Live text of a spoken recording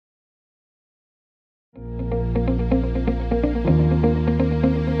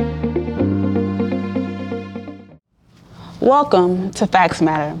Welcome to Facts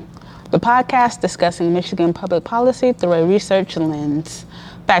Matter, the podcast discussing Michigan public policy through a research lens.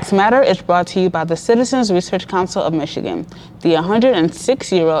 Facts Matter is brought to you by the Citizens Research Council of Michigan, the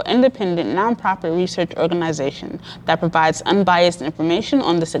 106-year-old independent nonprofit research organization that provides unbiased information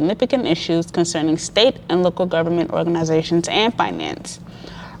on the significant issues concerning state and local government organizations and finance.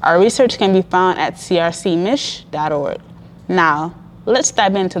 Our research can be found at crcmich.org. Now, let's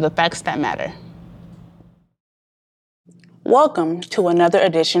dive into the facts that matter. Welcome to another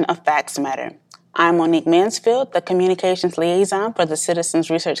edition of Facts Matter. I'm Monique Mansfield, the Communications Liaison for the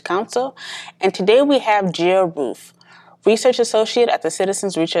Citizens Research Council, and today we have Jill Roof, Research Associate at the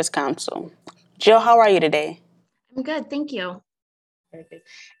Citizens Research Council. Jill, how are you today? I'm good, thank you. Perfect.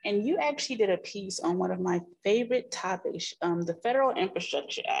 And you actually did a piece on one of my favorite topics, the Federal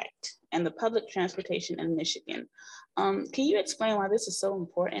Infrastructure Act and the public transportation in Michigan. Can you explain why this is so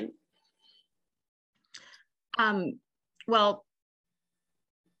important? Well,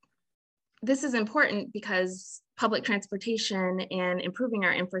 this is important because public transportation and improving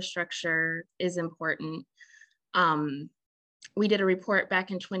our infrastructure is important. We did a report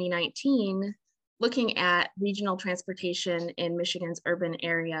back in 2019 looking at regional transportation in Michigan's urban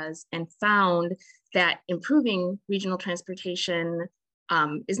areas and found that improving regional transportation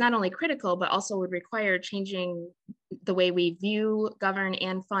is not only critical, but also would require changing the way we view, govern,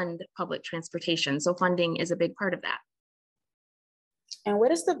 and fund public transportation. So funding is a big part of that. And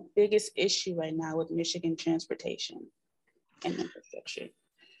what is the biggest issue right now with Michigan transportation and infrastructure?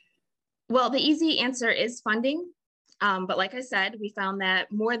 Well, the easy answer is funding. But like I said, we found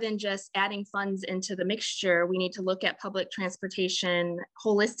that more than just adding funds into the mixture, we need to look at public transportation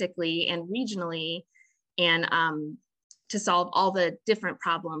holistically and regionally and to solve all the different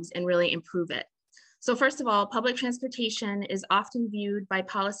problems and really improve it. So first of all, public transportation is often viewed by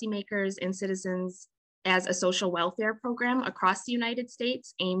policymakers and citizens as a social welfare program across the United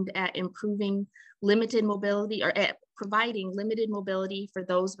States aimed at improving limited mobility or at providing limited mobility for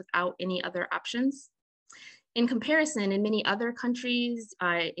those without any other options. In comparison, in many other countries,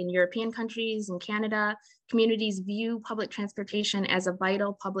 in European countries, in Canada, communities view public transportation as a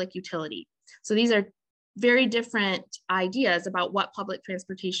vital public utility. So these are very different ideas about what public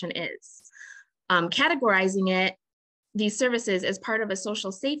transportation is. Categorizing these services as part of a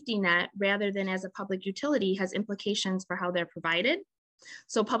social safety net rather than as a public utility has implications for how they're provided.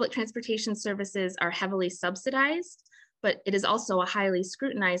 So public transportation services are heavily subsidized, but it is also a highly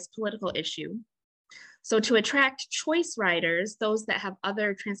scrutinized political issue. So to attract choice riders, those that have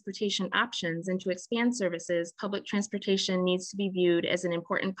other transportation options, and to expand services, public transportation needs to be viewed as an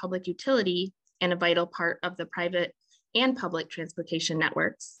important public utility and a vital part of the private and public transportation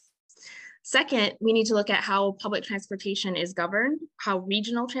networks. Second, we need to look at how public transportation is governed, how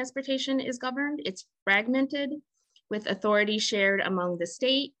regional transportation is governed. It's fragmented with authority shared among the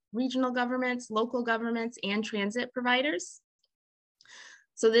state, regional governments, local governments, and transit providers.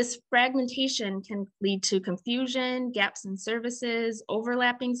 So this fragmentation can lead to confusion, gaps in services,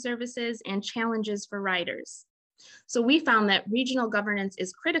 overlapping services, and challenges for riders. So we found that regional governance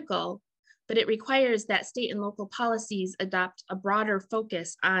is critical, but it requires that state and local policies adopt a broader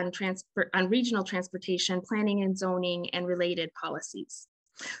focus on regional transportation, planning and zoning, and related policies.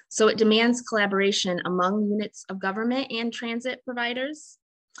 So it demands collaboration among units of government and transit providers.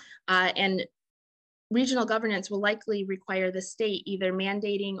 And regional governance will likely require the state either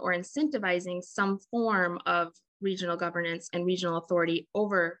mandating or incentivizing some form of regional governance and regional authority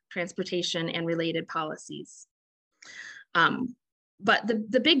over transportation and related policies. But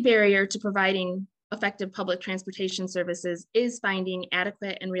the big barrier to providing effective public transportation services is finding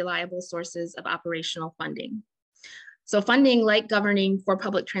adequate and reliable sources of operational funding. So funding, like governing for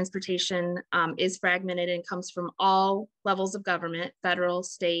public transportation, is fragmented and comes from all levels of government, federal,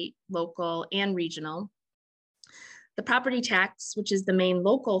 state, local, and regional. The property tax, which is the main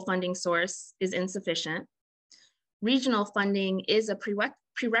local funding source, is insufficient. Regional funding is a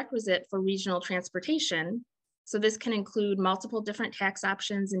prerequisite for regional transportation. So this can include multiple different tax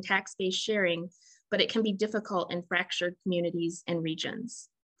options and tax-based sharing, but it can be difficult in fractured communities and regions.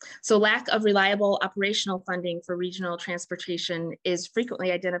 So lack of reliable operational funding for regional transportation is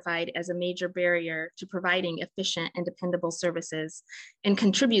frequently identified as a major barrier to providing efficient and dependable services and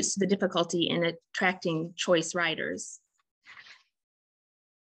contributes to the difficulty in attracting choice riders.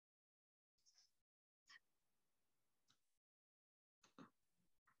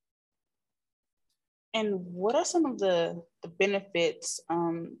 And what are some of the benefits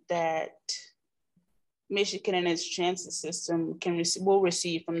that Michigan and its transit system will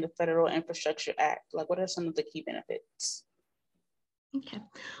receive from the Federal Infrastructure Act? Like, what are some of the key benefits? Okay,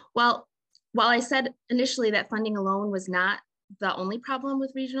 well, While I said initially that funding alone was not the only problem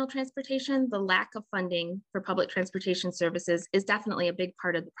with regional transportation, the lack of funding for public transportation services is definitely a big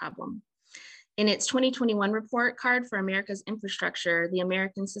part of the problem. In its 2021 report card for America's infrastructure, the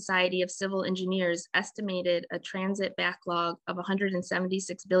American Society of Civil Engineers estimated a transit backlog of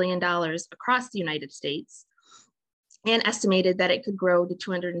 $176 billion across the United States, and estimated that it could grow to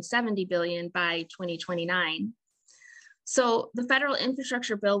 $270 billion by 2029. So the federal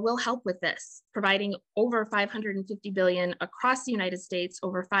infrastructure bill will help with this, providing over $550 billion across the United States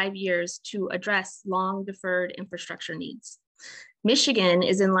over 5 years to address long deferred infrastructure needs. Michigan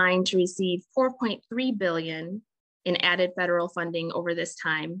is in line to receive $4.3 billion in added federal funding over this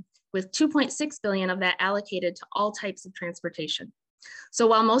time, with $2.6 billion of that allocated to all types of transportation. So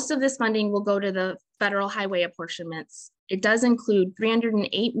while most of this funding will go to the federal highway apportionments, it does include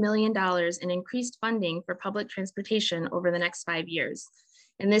 $308 million in increased funding for public transportation over the next 5 years.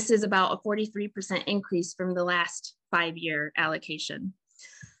 And this is about a 43% increase from the last 5-year allocation.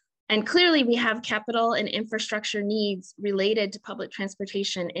 And clearly we have capital and infrastructure needs related to public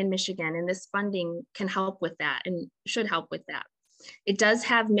transportation in Michigan, and this funding can help with that and should help with that. It does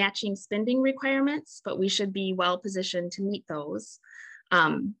have matching spending requirements, but we should be well positioned to meet those.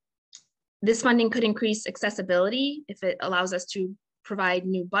 This funding could increase accessibility if it allows us to provide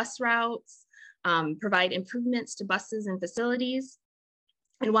new bus routes, provide improvements to buses and facilities.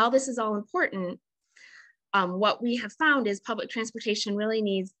 And while this is all important, what we have found is public transportation really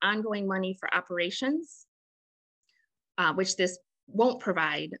needs ongoing money for operations, which this won't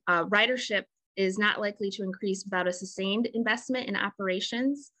provide. Ridership is not likely to increase without a sustained investment in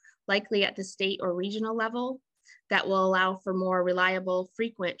operations, likely at the state or regional level, that will allow for more reliable,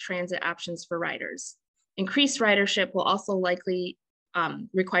 frequent transit options for riders. Increased ridership will also likely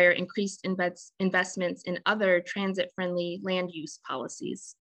require increased investments in other transit-friendly land use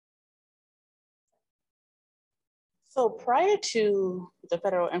policies. So prior to the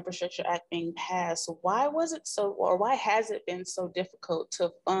Federal Infrastructure Act being passed, why was it so, or why has it been so difficult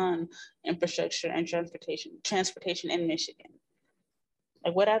to fund infrastructure and transportation in Michigan?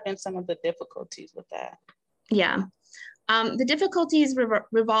 Like, what have been some of the difficulties with that? Yeah, the difficulties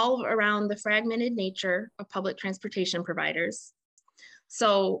revolve around the fragmented nature of public transportation providers.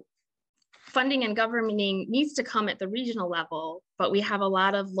 So funding and governing needs to come at the regional level, but we have a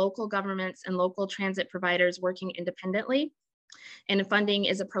lot of local governments and local transit providers working independently, and funding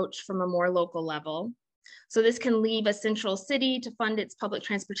is approached from a more local level. So this can leave a central city to fund its public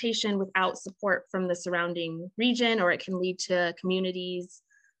transportation without support from the surrounding region, or it can lead to communities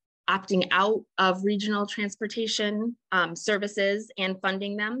opting out of regional transportation services and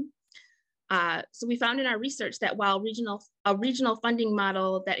funding them. So we found in our research that while a regional funding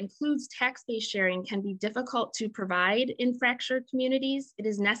model that includes tax-based sharing can be difficult to provide in fractured communities, it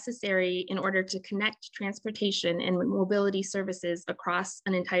is necessary in order to connect transportation and mobility services across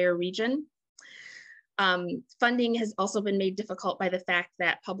an entire region. Funding has also been made difficult by the fact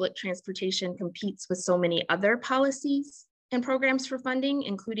that public transportation competes with so many other policies and programs for funding,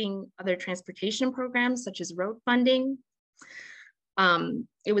 including other transportation programs such as road funding.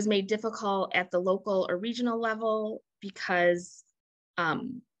 It was made difficult at the local or regional level because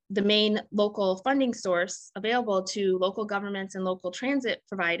the main local funding source available to local governments and local transit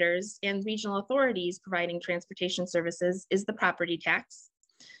providers and regional authorities providing transportation services is the property tax,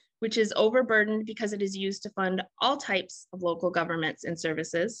 which is overburdened because it is used to fund all types of local governments and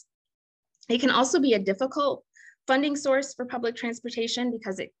services. It can also be a difficult funding source for public transportation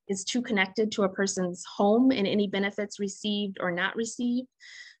because it is too connected to a person's home, and any benefits received or not received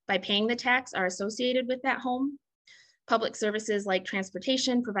by paying the tax are associated with that home. Public services like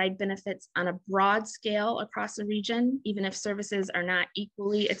transportation provide benefits on a broad scale across a region, even if services are not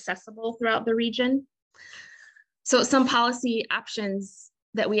equally accessible throughout the region. So some policy options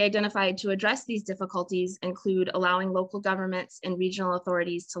that we identified to address these difficulties include allowing local governments and regional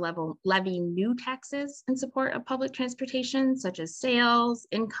authorities to levy new taxes in support of public transportation, such as sales,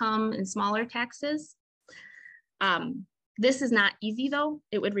 income, and smaller taxes. This is not easy though.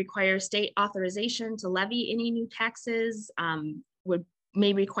 It would require state authorization to levy any new taxes,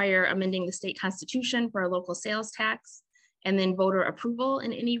 may require amending the state constitution for a local sales tax, and then voter approval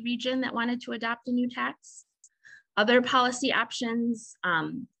in any region that wanted to adopt a new tax. Other policy options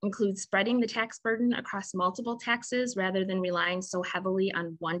include spreading the tax burden across multiple taxes rather than relying so heavily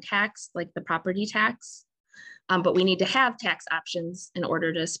on one tax like the property tax. But we need to have tax options in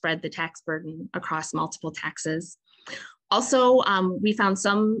order to spread the tax burden across multiple taxes. Also, we found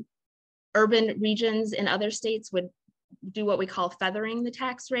some urban regions in other states would do what we call feathering the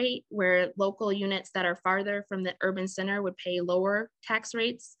tax rate, where local units that are farther from the urban center would pay lower tax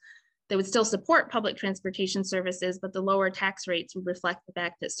rates they would still support public transportation services, but the lower tax rates would reflect the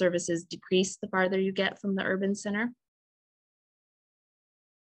fact that services decrease the farther you get from the urban center.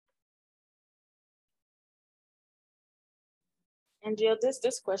 And Jill,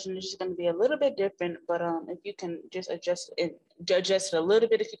 this question is just going to be a little bit different, but if you can just adjust it a little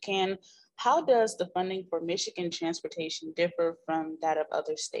bit if you can. How does the funding for Michigan transportation differ from that of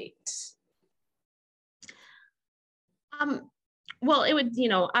other states? Well, it would,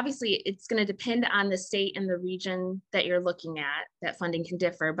 obviously it's going to depend on the state and the region that you're looking at, that funding can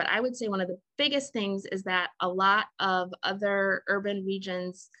differ. But I would say one of the biggest things is that a lot of other urban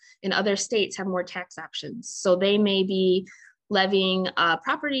regions in other states have more tax options. So they may be levying a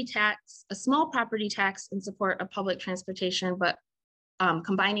property tax, a small property tax in support of public transportation, but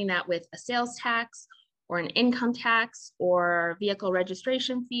combining that with a sales tax or an income tax or vehicle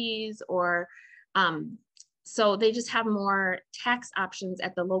registration fees, or so they just have more tax options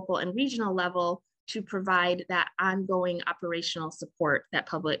at the local and regional level to provide that ongoing operational support that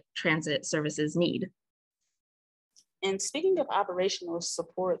public transit services need. And speaking of operational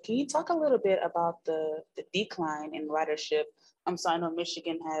support, can you talk a little bit about the decline in ridership? So I know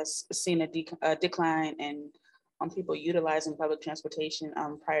Michigan has seen a decline in people utilizing public transportation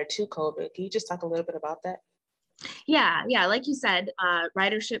prior to COVID. Can you just talk a little bit about that? Yeah, like you said,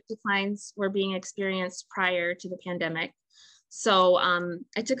 ridership declines were being experienced prior to the pandemic. So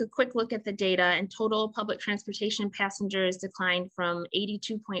I took a quick look at the data, and total public transportation passengers declined from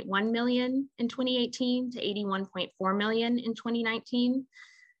 82.1 million in 2018 to 81.4 million in 2019.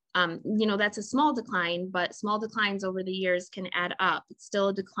 That's a small decline, but small declines over the years can add up. It's still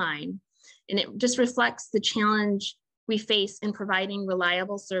a decline. And it just reflects the challenge we face in providing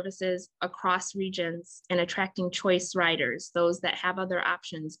reliable services across regions and attracting choice riders, those that have other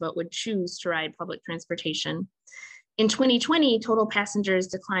options but would choose to ride public transportation. In 2020, total passengers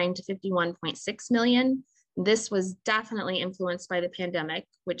declined to 51.6 million. This was definitely influenced by the pandemic,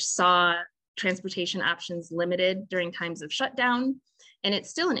 which saw transportation options limited during times of shutdown. And it's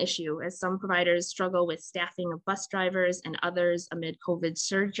still an issue as some providers struggle with staffing of bus drivers and others amid COVID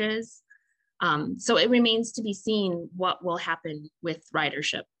surges. So it remains to be seen what will happen with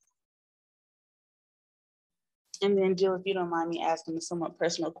ridership. And then Jill, if you don't mind me asking a somewhat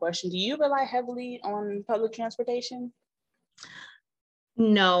personal question, do you rely heavily on public transportation?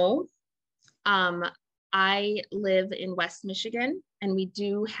 No. I live in West Michigan, and we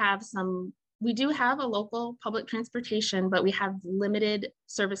do have a local public transportation, but we have limited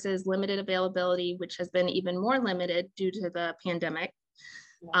services, limited availability, which has been even more limited due to the pandemic.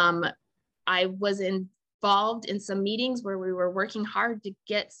 Yeah. I was involved in some meetings where we were working hard to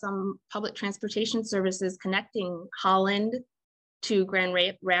get some public transportation services connecting Holland to Grand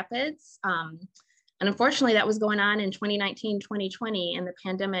Rapids. And unfortunately, that was going on in 2019, 2020, and the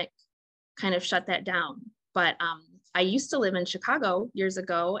pandemic kind of shut that down. But I used to live in Chicago years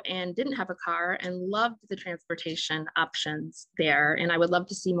ago and didn't have a car and loved the transportation options there. And I would love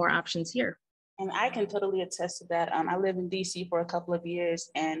to see more options here. And I can totally attest to that. I lived in DC for a couple of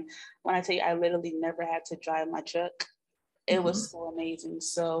years. And when I tell you, I literally never had to drive my truck. It was so amazing.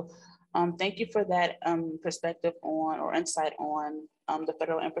 So thank you for that perspective on or insight on the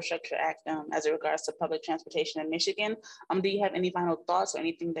Federal Infrastructure Act as it regards to public transportation in Michigan. Do you have any final thoughts or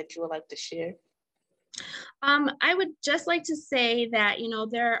anything that you would like to share? I would just like to say that,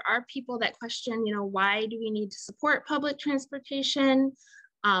 there are people that question, why do we need to support public transportation?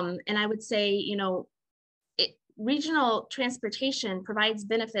 And I would say, regional transportation provides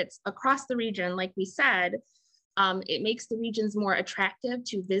benefits across the region. Like we said, it makes the regions more attractive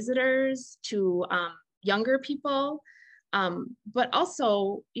to visitors, to younger people. But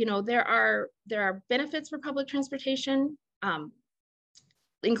also, there are benefits for public transportation,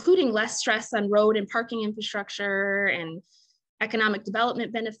 including less stress on road and parking infrastructure and economic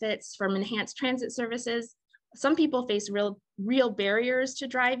development benefits from enhanced transit services. Some people face real barriers to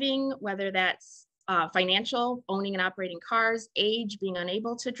driving, whether that's financial, owning and operating cars, age, being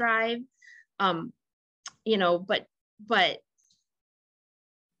unable to drive, but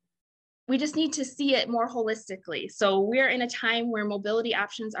we just need to see it more holistically. So we're in a time where mobility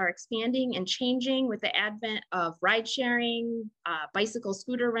options are expanding and changing with the advent of ride sharing, bicycle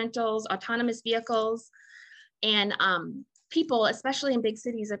scooter rentals, autonomous vehicles, and people, especially in big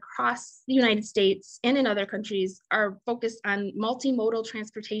cities across the United States and in other countries, are focused on multimodal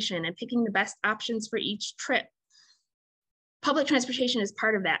transportation and picking the best options for each trip. Public transportation is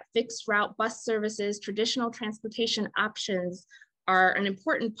part of that. Fixed route bus services, traditional transportation options are an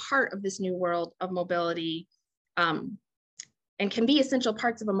important part of this new world of mobility, and can be essential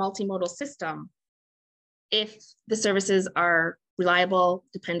parts of a multimodal system if the services are reliable,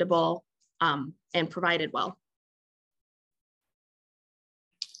 dependable, and provided well.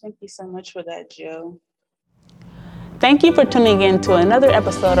 Thank you so much for that, Jill. Thank you for tuning in to another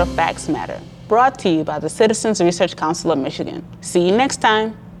episode of Facts Matter, brought to you by the Citizens Research Council of Michigan. See you next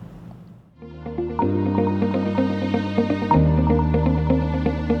time.